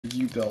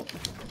you built.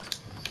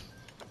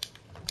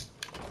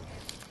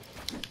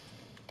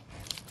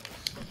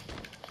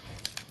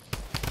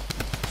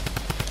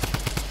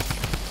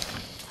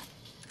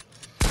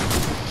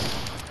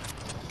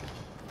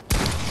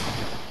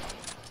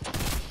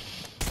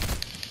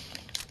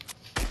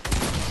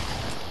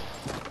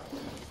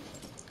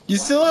 You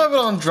still have it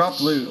on drop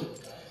loot.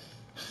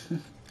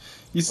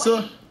 You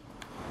still...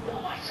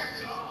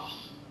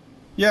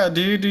 Yeah,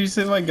 dude, do you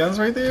see my guns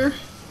right there?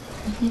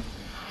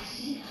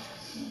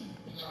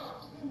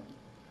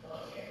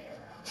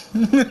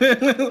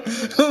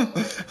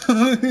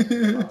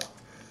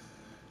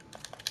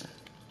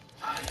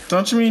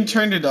 Don't you mean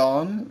turned it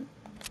on?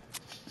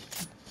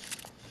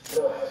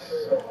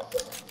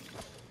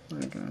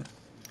 Okay.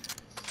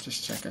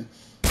 Just checking.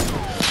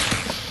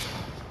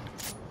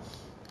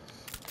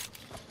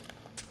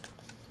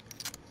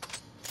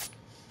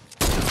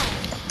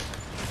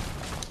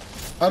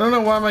 I don't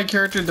know why my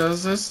character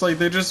does this. Like,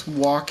 they're just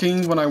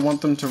walking when I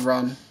want them to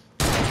run.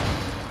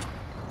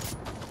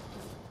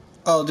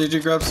 Oh, did you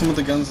grab some of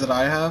the guns that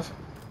I have?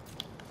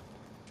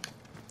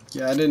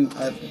 Yeah, I didn't.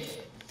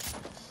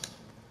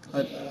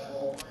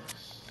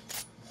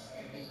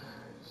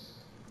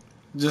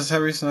 Just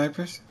heavy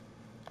snipers?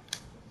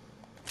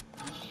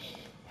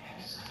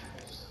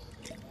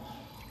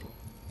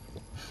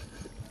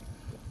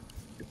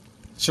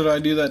 Should I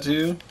do that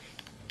too?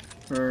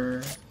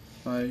 Or,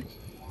 like...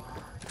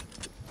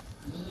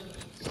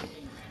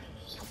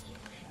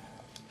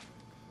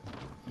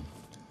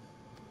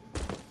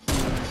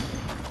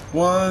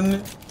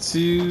 One,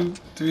 two,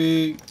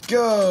 three,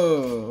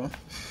 go!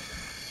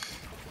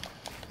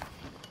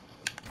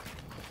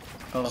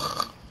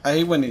 Ugh, I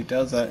hate when he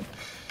does that.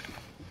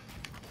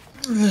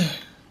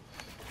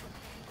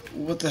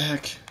 What the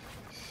heck?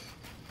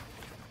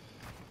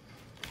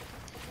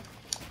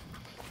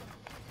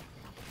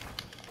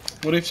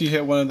 What if you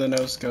hit one of the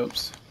no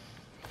scopes?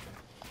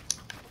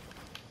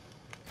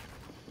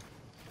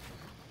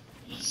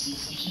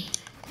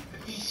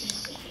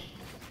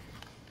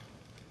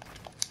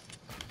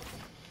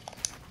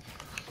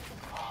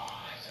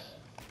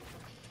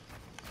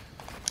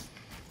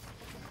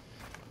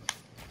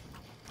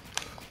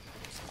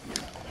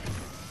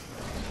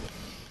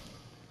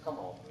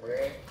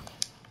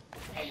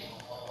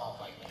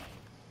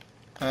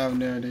 I have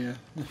no idea.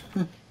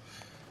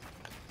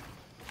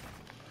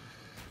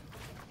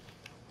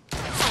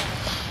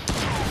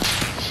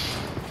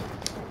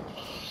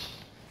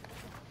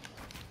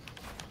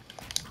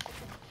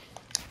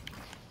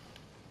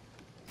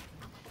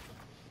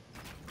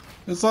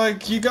 It's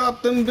like, you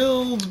got them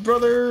builds,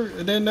 brother,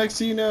 and then next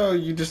thing you know,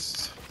 you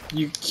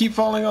keep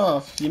falling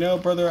off, you know,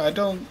 brother. I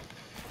don't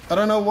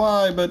know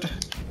why, but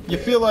you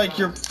feel like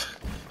you're...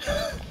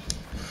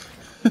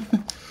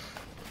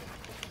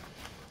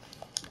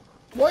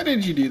 Why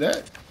did you do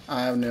that?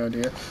 I have no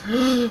idea.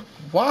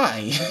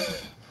 Why?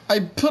 I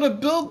put a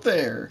build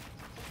there.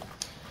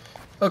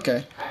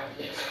 Okay.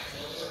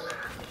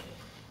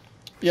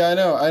 Yeah,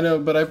 I know,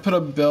 but I put a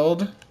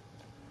build,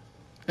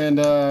 and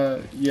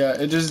yeah,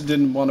 it just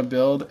didn't want to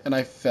build, and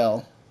I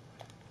fell.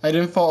 I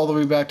didn't fall all the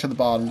way back to the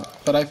bottom,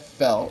 but I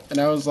fell, and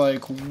I was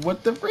like,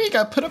 what the freak?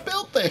 I put a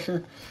build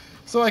there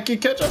so I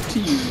could catch up to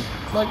you.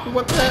 Like,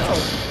 what the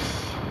hell?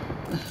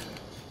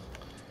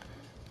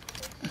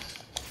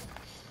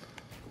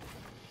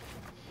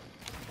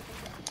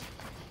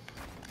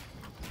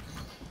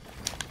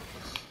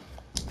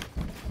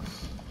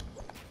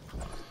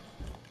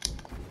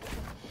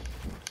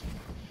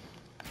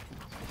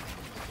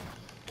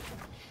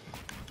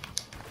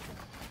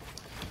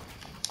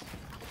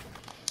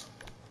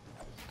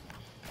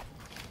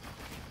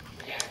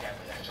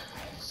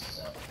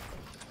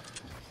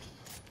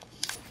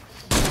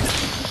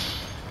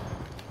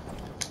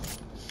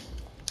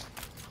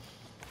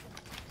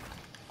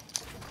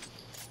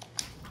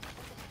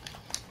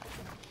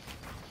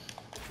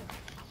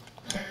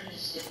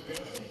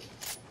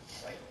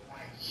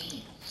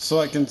 So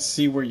I can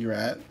see where you're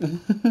at.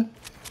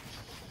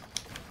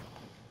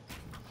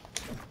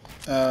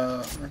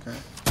 Okay.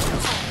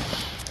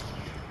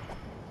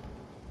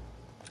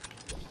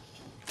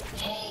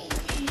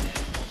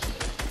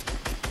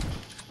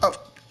 Oh.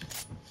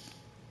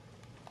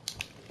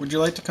 Would you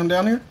like to come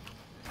down here?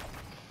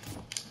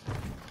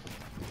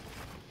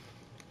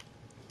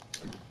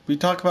 We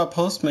talk about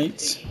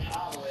Postmates.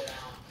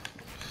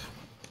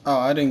 Oh,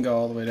 I didn't go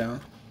all the way down.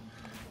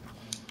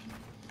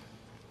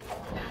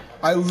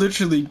 I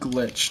literally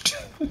glitched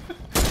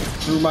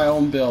through my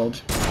own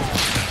build.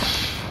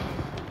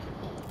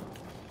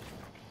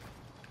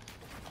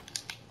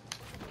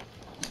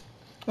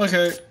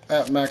 Okay,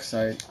 at max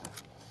height.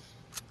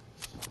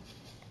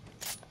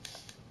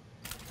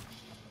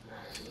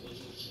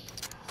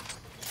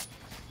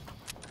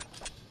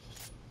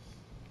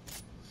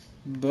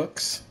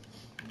 Books.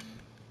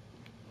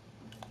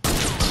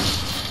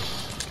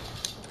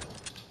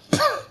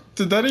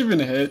 Did that even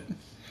hit?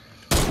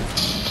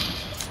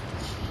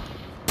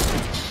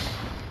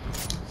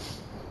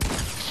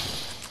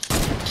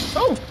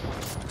 Oh!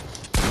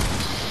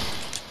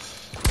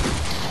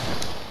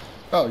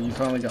 Oh, you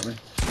finally got me.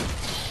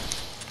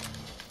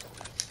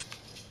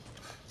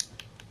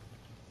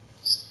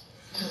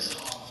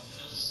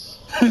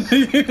 I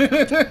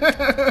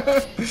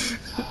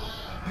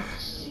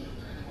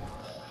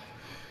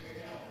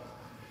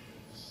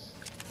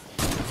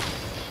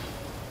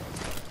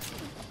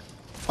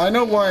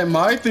know why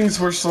my things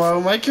were slow.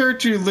 My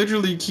character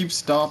literally keeps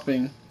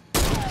stopping.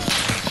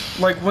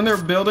 Like when they're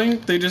building,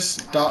 they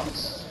just stop.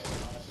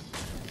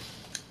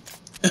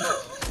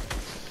 Oh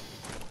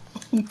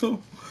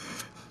no.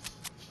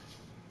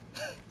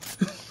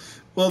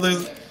 Well,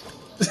 there's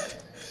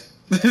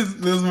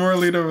more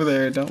loot over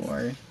there. Don't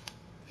worry.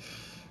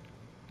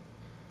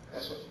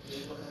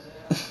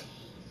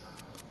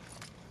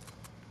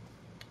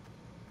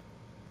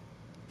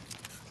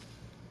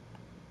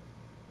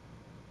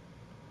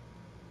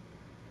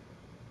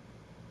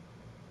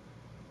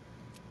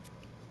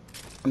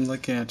 I'm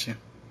looking at you.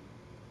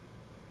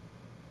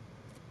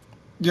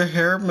 Your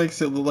hair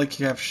makes it look like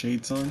you have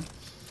shades on.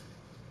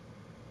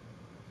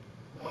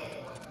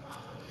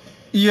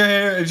 Your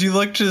hair, if you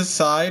look to the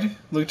side,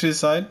 look to the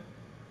side.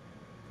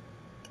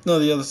 No,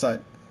 the other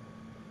side.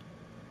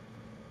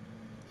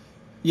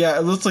 Yeah,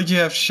 it looks like you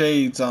have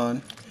shades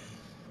on.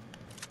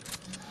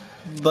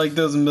 Like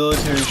those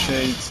military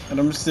shades. And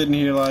I'm sitting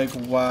here like,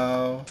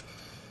 wow.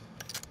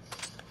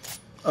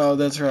 Oh,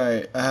 that's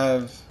right. I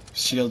have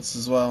shields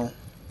as well.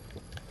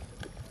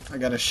 I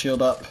got a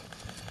shield up.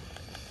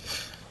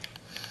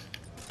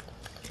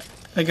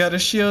 I got a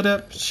shield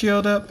up,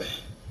 shield up.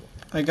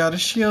 I got a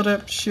shield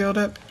up, shield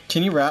up.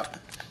 Can you rap?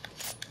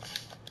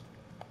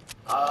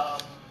 Oh,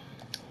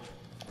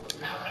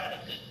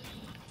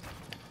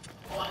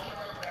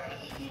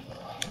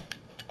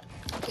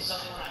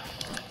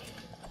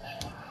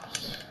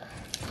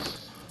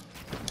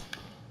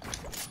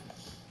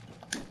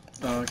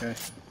 okay.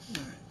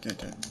 Get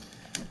that.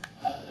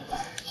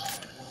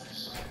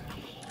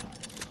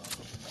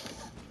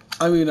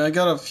 I mean, I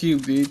got a few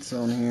beats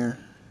on here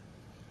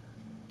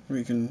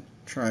we can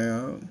try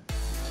out.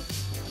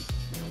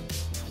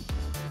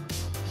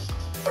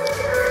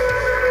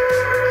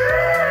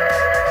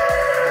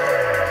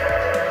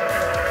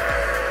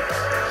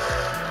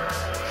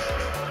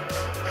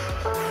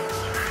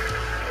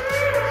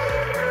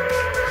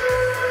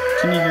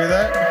 Can you hear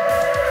that?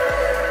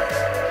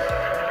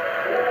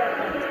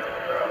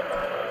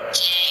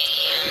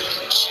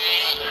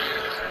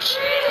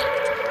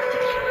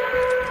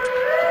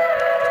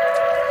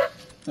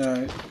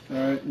 Alright,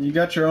 alright. You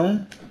got your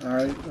own?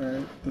 Alright,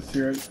 alright. Let's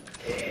hear it.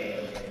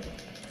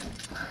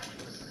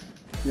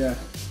 Yeah.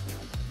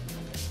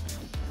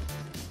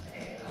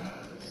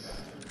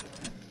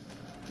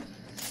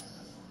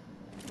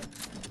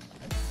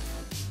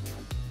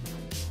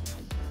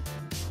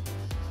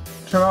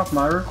 Turn off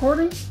my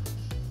recording?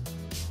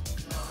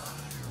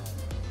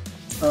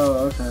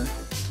 Oh, okay.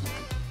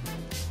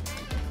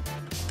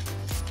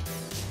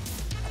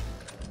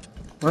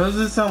 Why does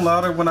it sound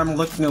louder when I'm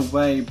looking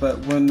away, but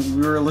when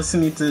we were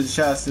listening to the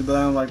chest, it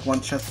sounded like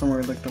one chest when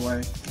we looked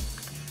away?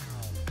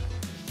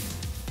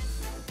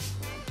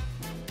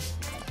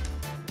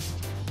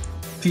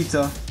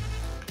 Pizza.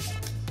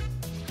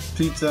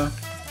 Pizza.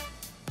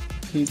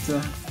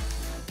 Pizza.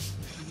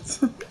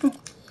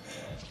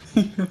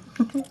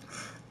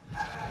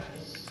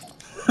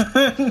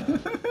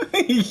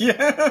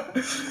 Yeah.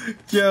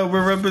 Yeah,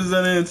 we're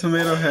representing a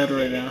tomato head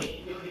right now.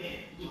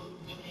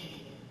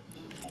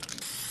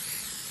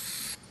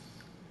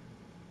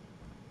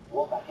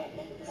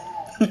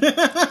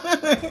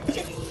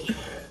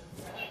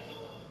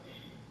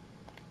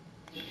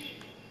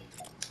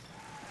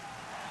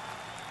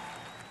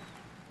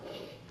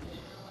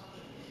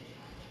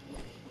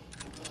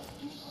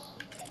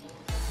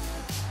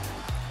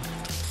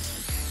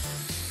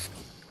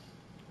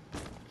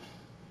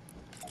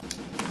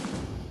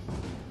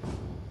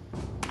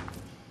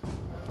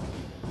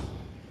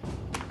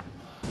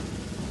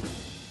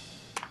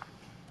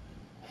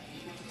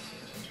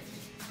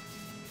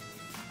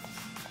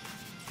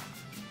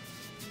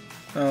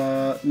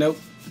 Nope.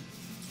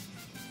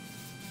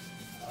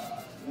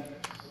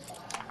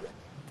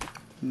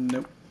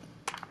 Nope.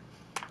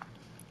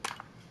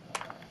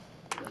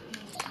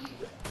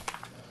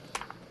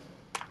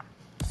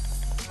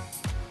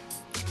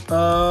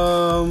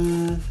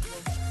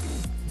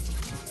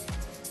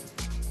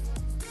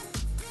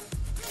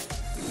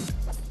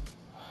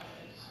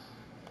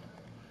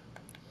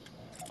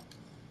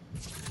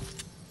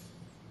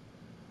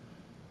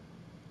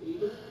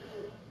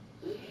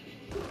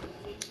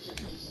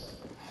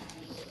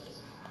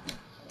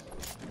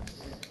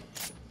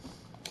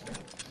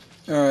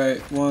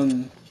 Alright,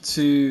 1,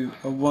 2,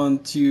 1,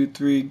 2,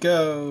 3,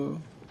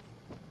 go.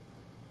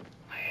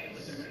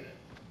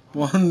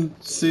 1,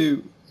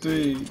 2,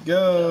 3,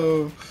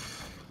 go.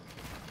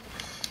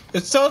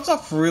 It starts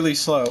off really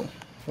slow.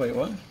 Wait,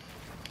 what?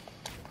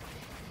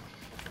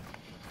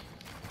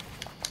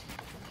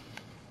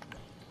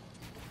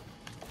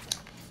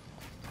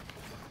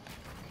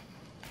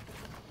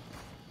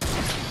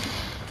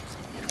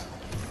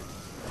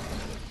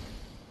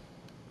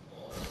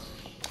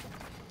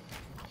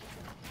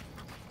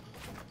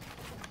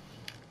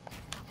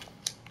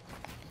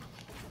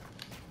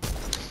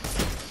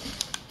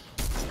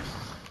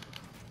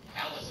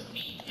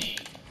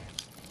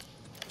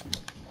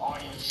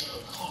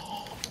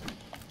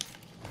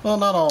 Well,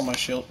 not all my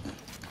shield.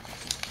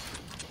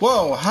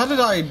 Whoa, how did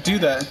I do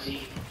that?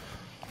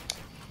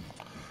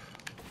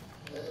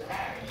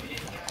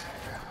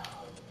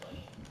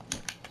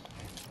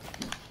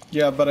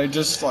 Yeah, but I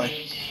just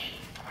like...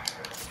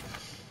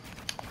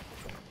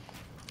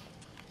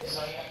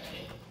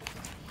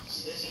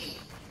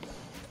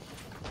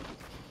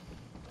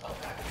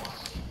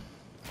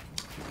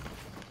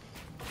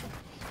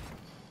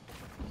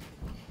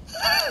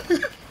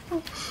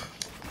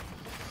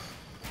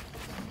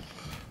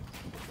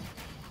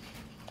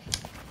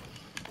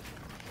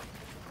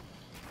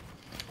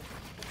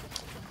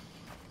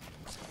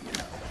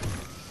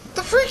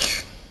 The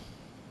freak!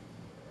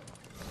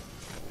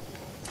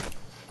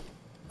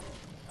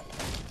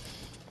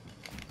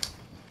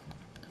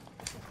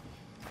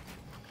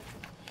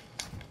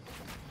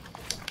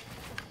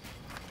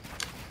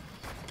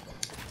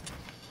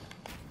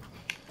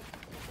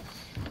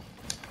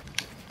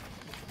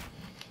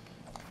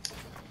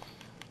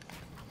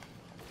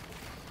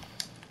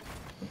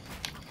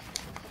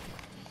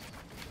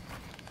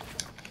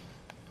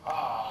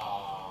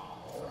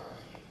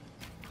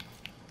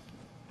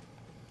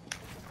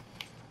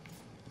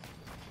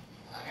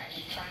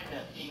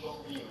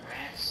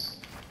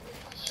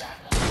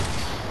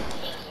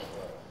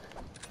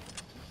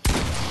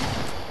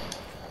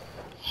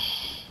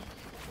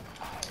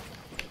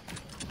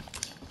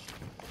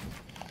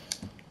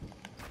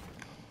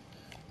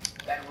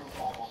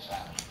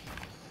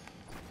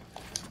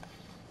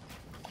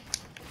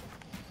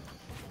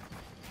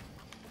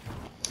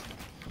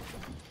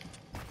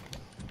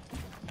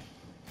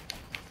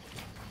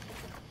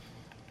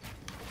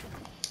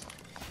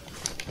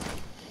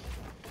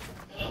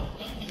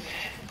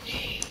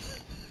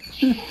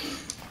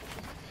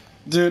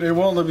 Dude, it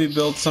won't let me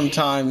build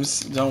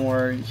sometimes. Don't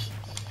worry.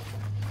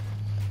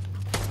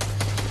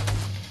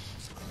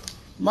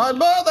 My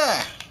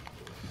mother!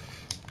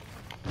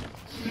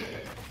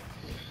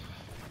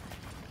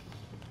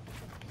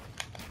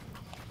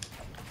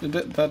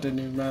 That didn't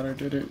even matter,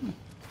 did it?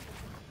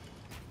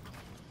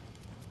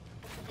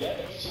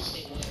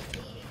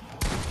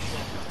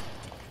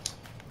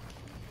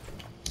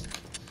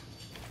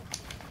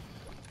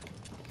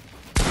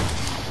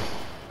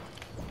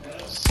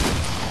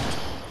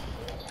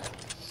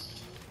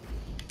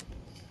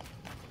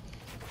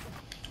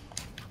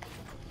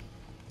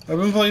 I've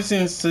been playing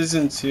since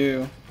season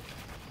 2.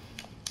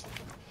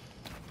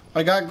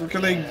 I got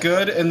really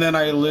good and then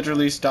I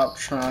literally stopped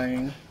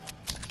trying.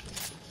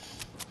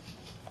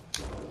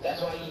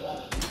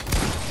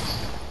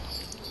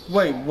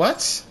 Wait,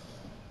 what?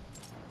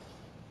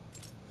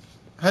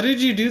 How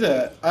did you do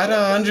that? I had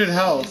 100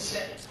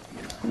 health.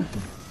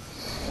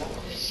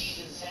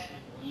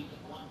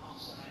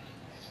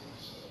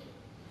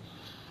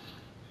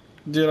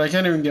 Dude, I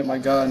can't even get my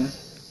gun.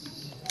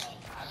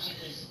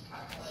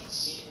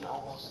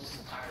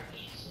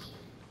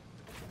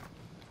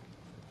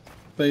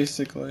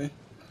 Basically.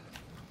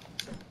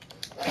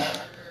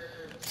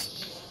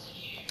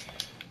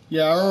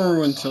 Yeah, I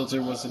remember when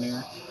Tilted wasn't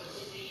here.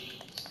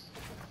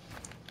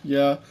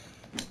 Yeah.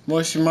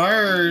 Moisty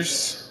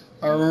Myers.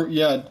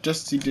 Yeah,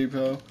 Dusty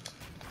Depot.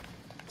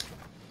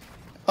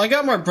 I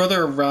got my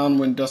brother around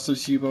when Dusty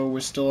Depot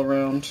was still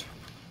around.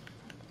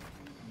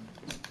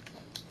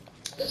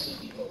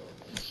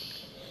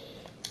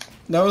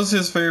 That was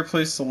his favorite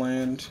place to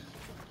land.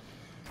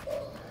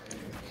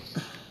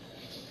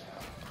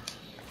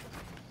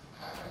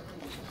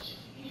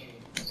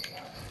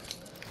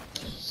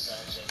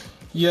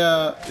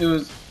 Yeah, it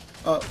was...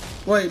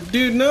 wait,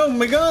 dude, no,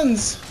 my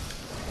guns!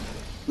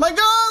 My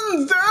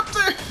guns! They're up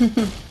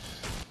there!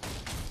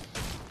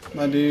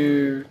 My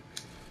dude.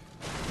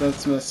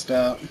 That's messed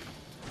up.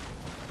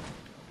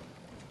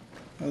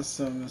 That's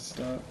so messed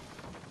up.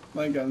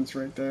 My gun's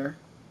right there.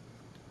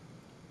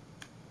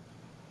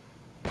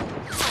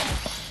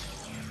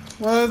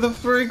 Why the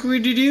frick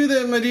would you do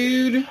that, my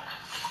dude?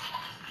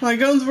 My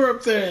guns were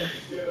up there.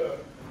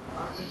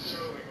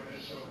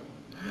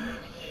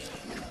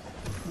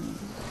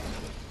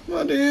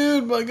 My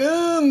dude, my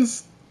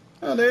guns!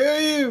 How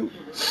dare you!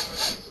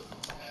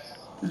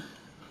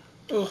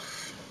 Oh.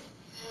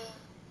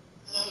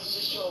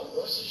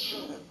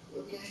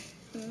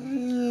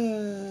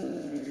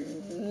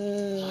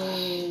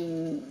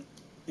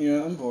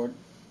 Yeah, I'm bored.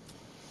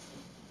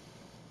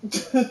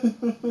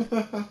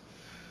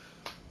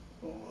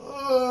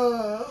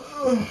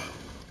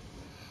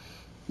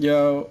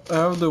 Yo, I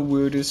have the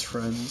weirdest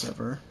friends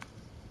ever.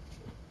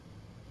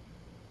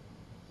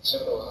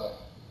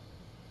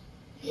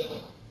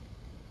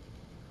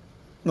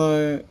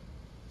 No,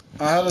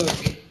 I had a...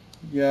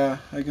 Yeah,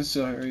 I can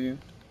still hear you.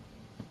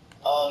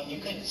 Oh, you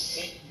can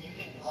sit, you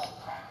can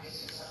like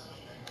practice or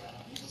something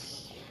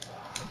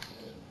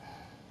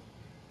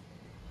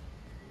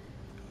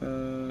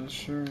like that.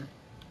 Sure.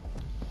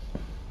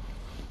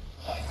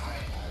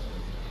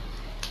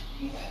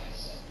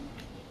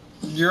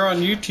 You're on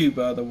YouTube,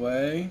 by the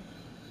way.